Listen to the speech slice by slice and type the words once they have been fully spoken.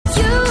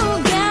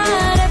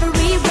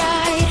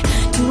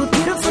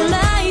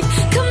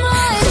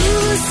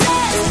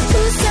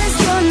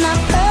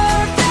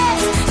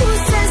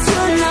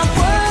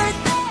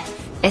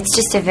It's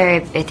just I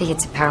think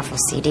it's a powerful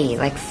CD,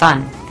 like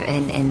fun,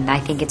 and I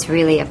think it's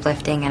really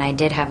uplifting, and I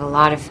did have a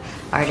lot of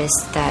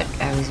artists that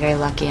I was very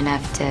lucky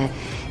enough to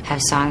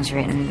have songs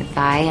written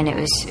by, and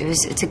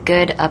it's a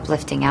good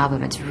uplifting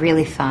album. It's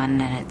really fun,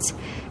 and it's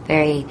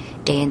very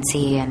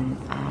dancey, and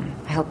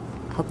I hope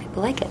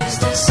people like it.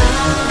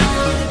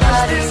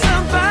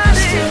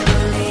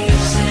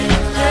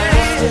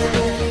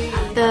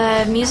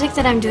 The music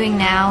that I'm doing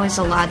now is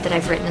a lot that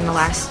I've written in the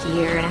last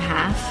year and a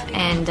half,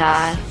 and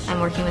I'm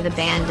working with a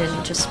band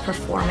and just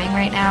performing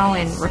right now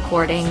and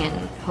recording,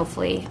 and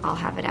hopefully I'll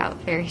have it out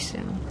very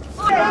soon.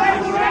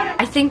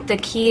 I think the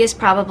key is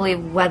probably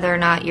whether or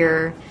not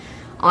you're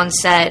on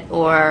set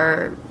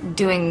or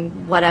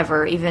doing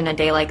whatever, even a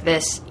day like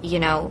this, you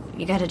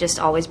gotta just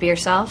always be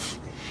yourself.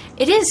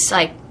 It is,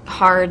 like,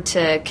 hard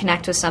to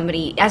connect with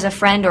somebody as a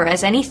friend or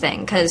as anything,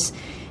 because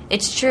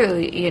it's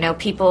true,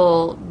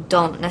 people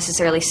don't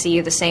necessarily see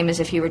you the same as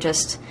if you were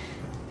just,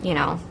 I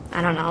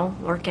don't know,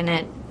 working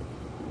at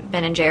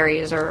Ben &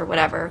 Jerry's or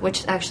whatever,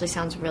 which actually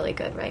sounds really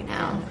good right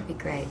now. That would be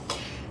great.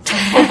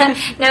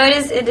 No,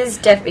 it is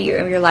definitely,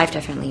 your life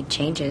definitely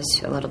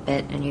changes a little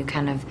bit, and you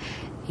kind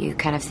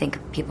of think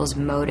people's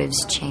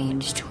motives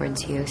change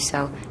towards you,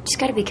 so just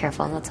got to be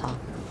careful, that's all.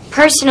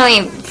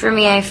 Personally, for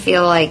me, I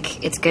feel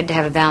like it's good to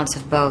have a balance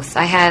of both.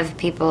 I have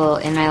people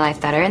in my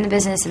life that are in the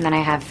business, and then I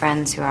have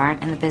friends who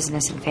aren't in the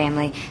business and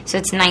family, so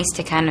it's nice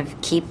to kind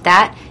of keep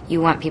that. You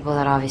want people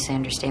that obviously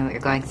understand what you're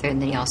going through, and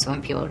then you also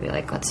want people to be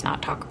like, let's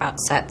not talk about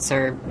sets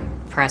or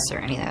press or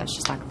anything, let's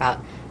just talk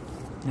about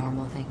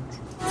normal things.